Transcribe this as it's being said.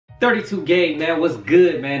32 gang, man, what's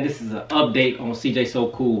good, man? This is an update on CJ So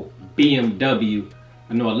Cool BMW.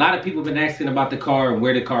 I know a lot of people been asking about the car and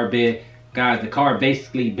where the car been. Guys, the car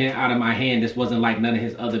basically been out of my hand. This wasn't like none of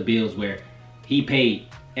his other bills where he paid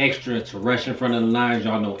extra to rush in front of the lines.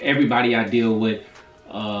 Y'all know everybody I deal with,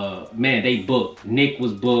 man, they booked. Nick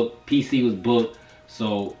was booked, PC was booked.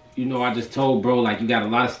 So, you know, I just told bro, like, you got a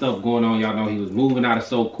lot of stuff going on. Y'all know he was moving out of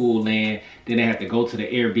So Cool land. Then they had to go to the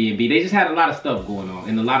Airbnb. They just had a lot of stuff going on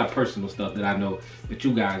and a lot of personal stuff that I know that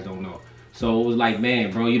you guys don't know. So it was like,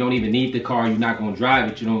 man, bro, you don't even need the car. You're not gonna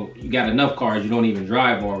drive it. You got enough cars. You don't even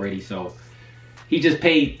drive already. So he just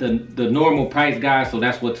paid the normal price, guys. So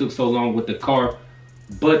that's what took so long with the car.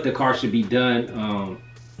 But the car should be done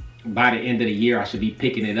by the end of the year. I should be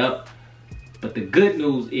picking it up. But the good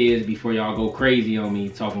news is, before y'all go crazy on me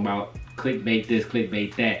talking about clickbait this,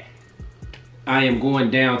 clickbait that, I am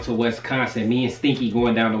going down to Wisconsin. Me and Stinky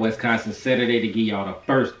going down to Wisconsin Saturday to give y'all the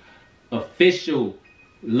first official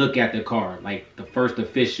look at the car. Like the first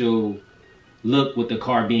official look with the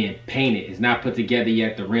car being painted. It's not put together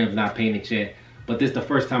yet. The rim's not painted yet. But this is the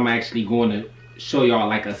first time I'm actually going to show y'all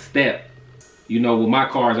like a step. You know, with my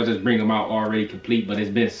cars, I just bring them out already complete. But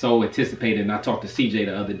it's been so anticipated. And I talked to CJ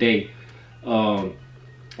the other day.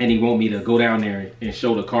 And he want me to go down there and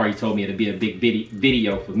show the car. He told me it'd be a big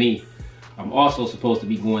video for me. I'm also supposed to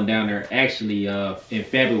be going down there actually in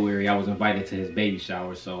February. I was invited to his baby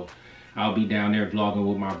shower, so I'll be down there vlogging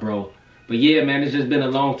with my bro. But yeah, man, it's just been a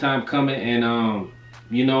long time coming, and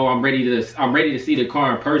you know, I'm ready to see the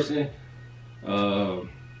car in person.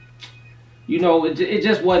 You know, it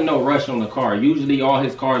just wasn't no rush on the car. Usually all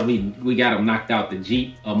his cars, we got them knocked out. The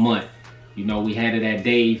Jeep, a month. You know, we had it at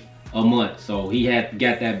Dave, a month, so he got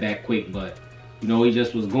that back quick. But you know, he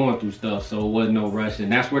just was going through stuff, so it wasn't no rush.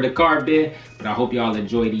 And that's where the car been. But I hope y'all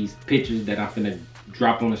enjoy these pictures that I'm finna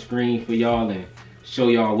drop on the screen for y'all and show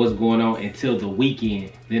y'all what's going on until the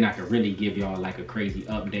weekend. Then I can really give y'all like a crazy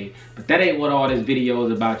update. But that ain't what all this video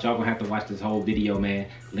is about. Y'all gonna have to watch this whole video, man.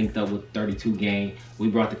 Linked up with 32 gang. We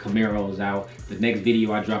brought the Camaros out. The next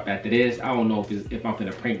video I drop after this, I don't know if I'm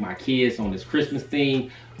finna prank my kids on this Christmas thing,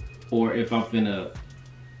 or if I'm finna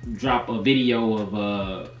drop a video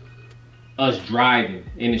of us driving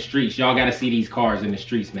in the streets. Y'all gotta see these cars in the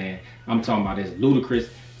streets, man. I'm talking about this ludicrous.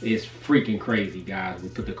 It's freaking crazy, guys. We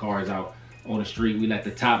put the cars out on the street. We let the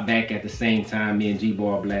top back at the same time, me and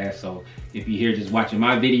G-Ball Blast. So if you're here just watching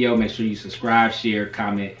my video, make sure you subscribe, share,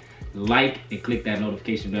 comment, like, and click that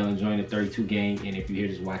notification bell and join the 32 gang. And if you're here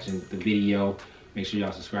just watching the video, make sure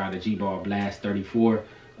y'all subscribe to G-Ball Blast 34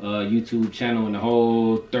 YouTube channel and the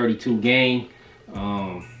whole 32 gang.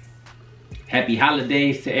 Happy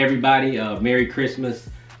holidays to everybody. Merry Christmas.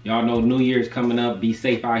 Y'all know New Year's coming up. Be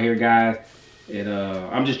safe out here, guys. And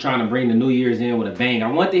I'm just trying to bring the New Year's in with a bang.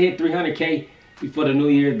 I want to hit 300K before the New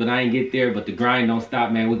Year's, but I ain't get there. But the grind don't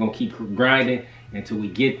stop, man. We're going to keep grinding until we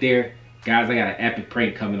get there. Guys, I got an epic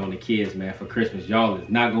prank coming on the kids, man, for Christmas. Y'all is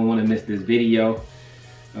not going to want to miss this video.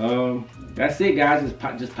 That's it, guys. It's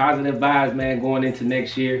just positive vibes, man, going into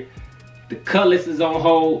next year. The Cutlass is on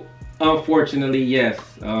hold, unfortunately, yes.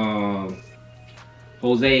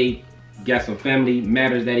 Jose got some family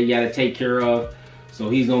matters that he got to take care of, so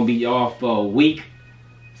he's gonna be off for a week.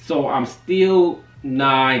 So I'm still,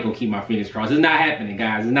 I ain't gonna keep my fingers crossed. It's not happening,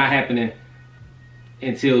 guys. It's not happening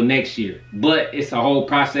until next year. But it's a whole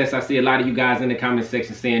process. I see a lot of you guys in the comment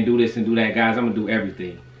section saying do this and do that. Guys, I'm gonna do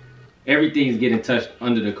everything. Everything's getting touched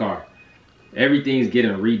under the car. Everything's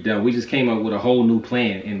getting redone. We just came up with a whole new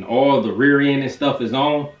plan, and all the rear end and stuff is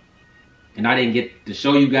on. And I didn't get to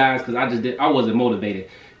show you guys because I wasn't motivated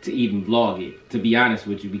to even vlog it, to be honest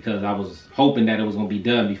with you, because I was hoping that it was gonna be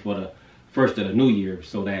done before the first of the new year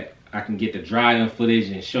so that I can get the dry-in footage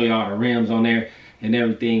and show y'all the rims on there and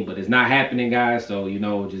everything. But it's not happening, guys, so you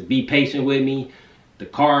know, just be patient with me. The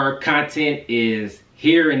car content is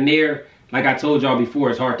here and there. Like I told y'all before,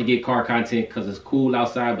 it's hard to get car content because it's cool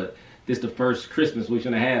outside, but this is the first Christmas we're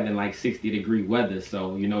gonna have in like 60-degree weather.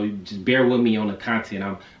 So, you know, just bear with me on the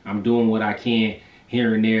content. I'm doing what I can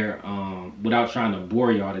here and there without trying to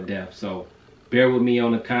bore y'all to death. So bear with me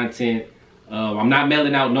on the content. I'm not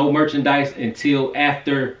mailing out no merchandise until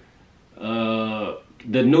after the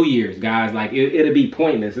New Year's, guys. Like it'll be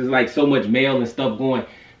pointless. It's like so much mail and stuff going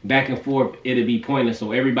back and forth. It'll be pointless.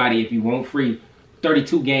 So everybody, if you want free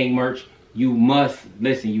 32 gang merch, you must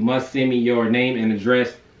send me your name and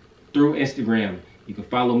address through Instagram. You can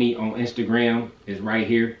follow me on Instagram. It's right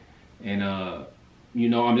here. And you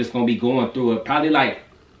know, I'm just gonna be going through it, probably like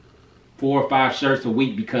 4 or 5 shirts a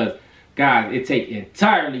week, because guys, it takes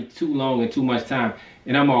entirely too long and too much time,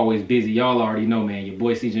 and I'm always busy. Y'all already know, man. Your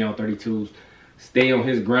boy CJ on 32s stay on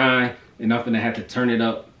his grind, and I'm gonna have to turn it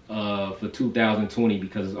up for 2020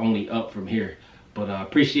 because it's only up from here. But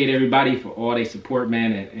appreciate everybody for all their support,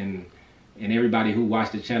 man, and everybody who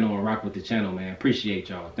watched the channel and rock with the channel, man. Appreciate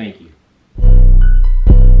y'all. Thank you.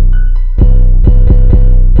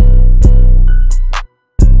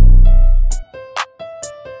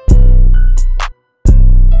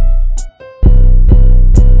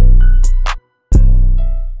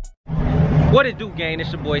 What it do, gang?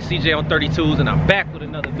 It's your boy CJ on 32s, and I'm back with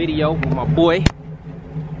another video with my boy.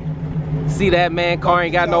 See that, man? Car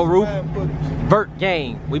ain't got no roof. Vert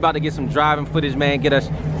gang. We about to get some driving footage, man. Get us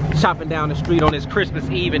chopping down the street on this Christmas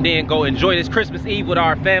Eve and then go enjoy this Christmas Eve with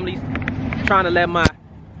our families. Trying to let my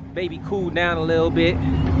baby cool down a little bit.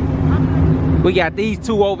 We got these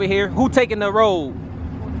two over here. Who taking the road?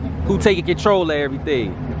 Who taking control of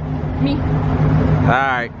everything? Me.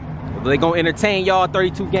 Alright. They gonna entertain y'all,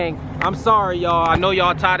 32 gang. I'm sorry, y'all. I know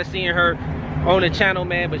y'all tired of seeing her on the channel,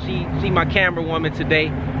 man, but she my camera woman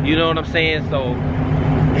today. You know what I'm saying? So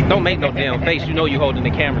don't make no damn face. You know you holding the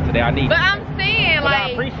camera today. I need. But I'm saying, like, I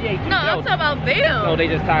appreciate you. No, I'm talking about them. No, they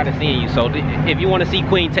just tired of seeing you. So if you want to see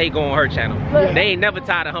Queen Tay, go on her channel. Yeah. They ain't never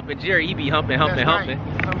tired of humping Jerry. He be humping.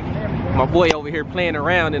 My boy over here playing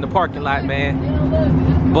around in the parking lot,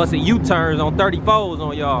 man. Busting U-turns on 34s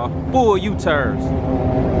on y'all. Full U-turns.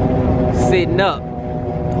 Sitting up.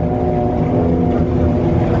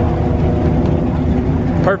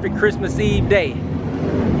 Perfect Christmas Eve day.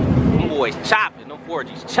 Them boys chopping. Them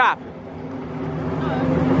 4Gs chopping.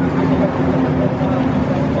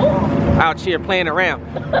 Out here playing around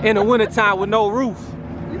in the wintertime with no roof.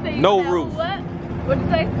 No roof. What? What'd you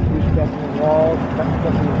say?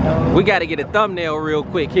 We gotta get a thumbnail real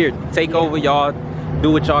quick. Here, take over, y'all.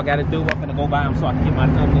 Do what y'all gotta do. I'm gonna go by them so I can get my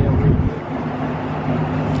thumbnail real quick.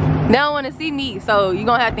 They don't want to see me, so you're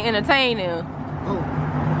gonna have to entertain them.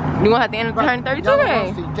 You gonna have to entertain 32 Y'all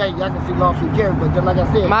can see Lawsuit Jerry, but just like I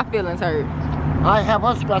said, my feelings hurt. I have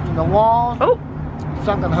her scratching the walls,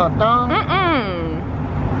 sucking her thumb.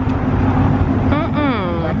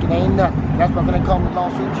 Like it ain't nothing. That's why they call me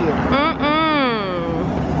Lawsuit Jerry.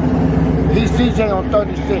 He's CJ on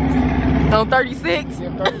 36. On 36?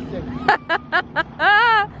 Yeah, 36.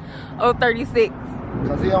 Oh, 36.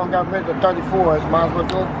 Because he don't got rid of 34s, might as well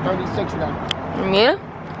go 36 now. Yeah.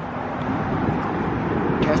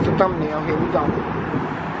 That's the thumbnail, here we go.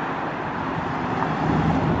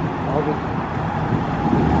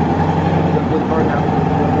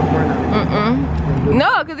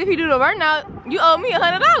 No, because if you do the burnout, you owe me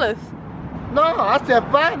 $100. No, I said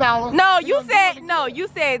 $5. No, you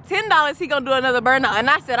said $10 he gonna do another burnout, and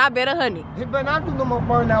I said I bet $100. He better not do no more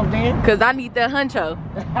burnouts then. Because I need that huncho.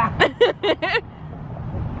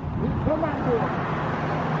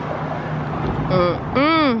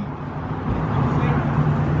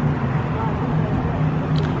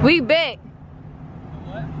 We bet.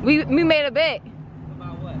 What? We made a bet.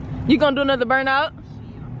 About what? You gonna do another burnout?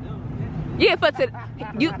 Yeah, for today.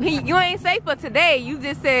 You ain't say for today. You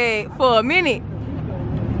just said for a minute.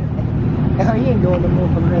 He ain't doing no more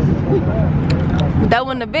for the rest of the week. That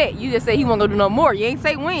wasn't a bet. You just said he won't go do no more. You ain't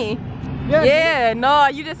say when. Yeah, no,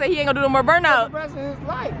 you just said he ain't gonna do no more burnout. For the rest of his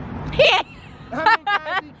life. Yeah.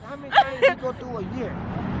 How many times he go through a year?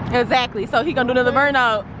 Exactly. So he gonna do another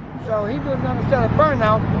burnout. So he does not sell a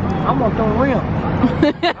burnout. I'm gonna throw a rim. I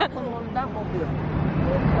put him on the Dumbmobile.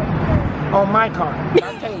 On my car.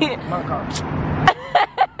 Not Taylor, my car.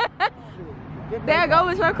 There go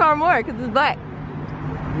with your car more, cause it's black.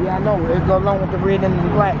 Yeah, I know. It goes along with the red and the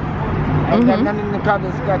black. I ain't got nothing in the car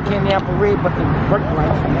that's got candy apple red, but the brake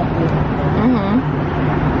lights.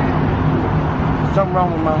 Something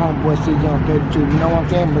wrong with my homeboy CJ on 32, you know what I'm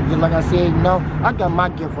saying? But just like I said, you know, I got my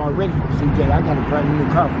gift already from CJ. I got a brand new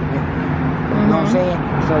car for him. You know what I'm saying?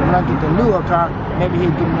 So when I get the newer car, maybe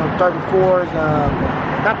he'll give me no 34s,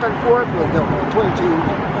 not 34s, but the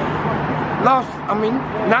 22s.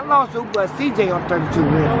 Not lawsuit, but CJ on 32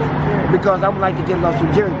 rims. Because I would like to get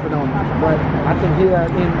Lawsuit Jerry put on me. But I think he'll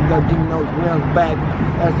end up getting those rims back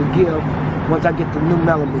as a gift once I get the new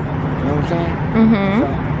Malibu. You know what I'm saying? So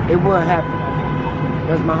it will happen.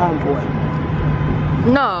 That's my homeboy.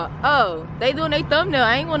 No, they doing their thumbnail.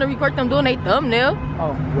 I ain't want to record them doing their thumbnail.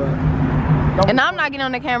 Oh, well. And I'm not getting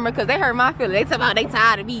on the camera because they hurt my feelings. They talk about they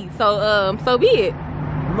tired of me. So, so be it.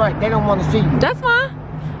 Right, they don't want to see you. That's fine.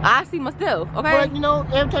 I see myself, okay? But you know,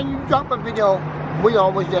 every time you drop a video, we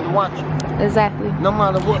always there to watch you. Exactly. No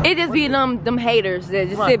matter what. It just be them haters that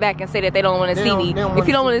just sit back and say that they don't want to see me. If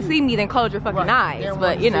you don't want to see me, then close your fucking eyes.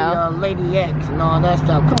 But you know, Lady X and all that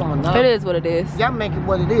stuff. Come on now. It is what it is. Y'all make it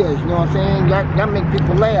what it is. You know what I'm saying? Y'all make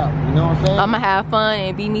people laugh. You know what I'm saying? I'ma have fun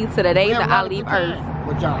and be me to the day that I leave Earth.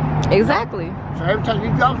 with y'all. Exactly. So every time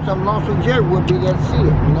you drop something, Long Story Jerry will be there to see it.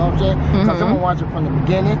 You know what I'm saying? Because I'm gonna watch it from the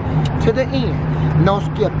beginning to the end. No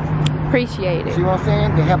skipping. Appreciate it. See what I'm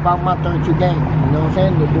saying? To help out my 32 games. You know what I'm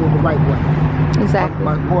saying? To do it the right way. Exactly.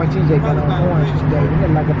 My boy TJ got on orange today. It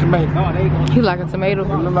look like a tomato. You like a tomato?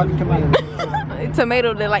 It look like a tomato.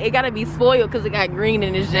 Tomato that like it gotta be spoiled because it got green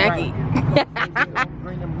in his jacket. Right.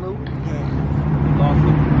 Green and blue.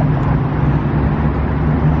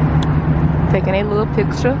 Taking a little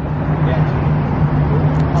picture.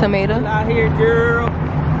 Tomato. Out here, girl.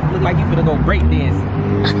 Look like you finna go break dancing.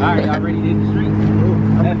 Alright, y'all ready to hit the street?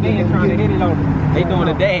 That man trying to hit it on. They doing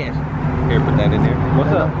a dash. Here, put that in there.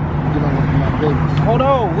 What's up? Hold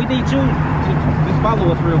on, we need you to just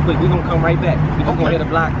follow us real quick. We're gonna come right back. We just gonna hit a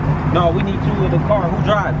block. No, we need you in the car. Who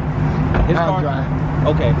driving? His car? Driving.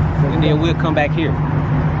 Okay, and then we'll come back here.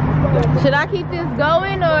 Should I keep this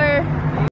going or?